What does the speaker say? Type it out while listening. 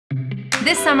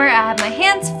This summer I have my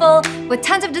hands full with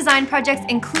tons of design projects,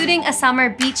 including a summer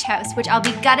beach house, which I'll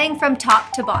be gutting from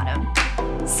top to bottom.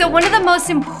 So one of the most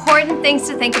important things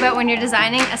to think about when you're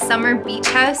designing a summer beach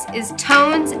house is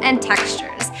tones and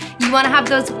textures. You want to have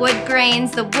those wood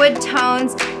grains, the wood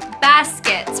tones,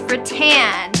 baskets,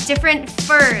 rattan, different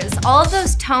furs, all of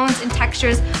those tones and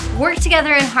textures work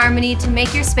together in harmony to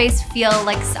make your space feel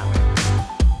like summer.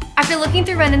 After looking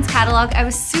through Renin's catalog, I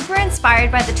was super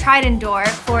inspired by the Trident door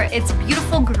for its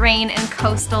beautiful grain and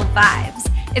coastal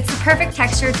vibes. It's the perfect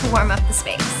texture to warm up the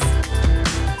space.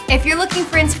 If you're looking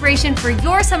for inspiration for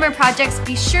your summer projects,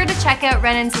 be sure to check out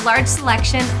Renin's large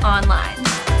selection online.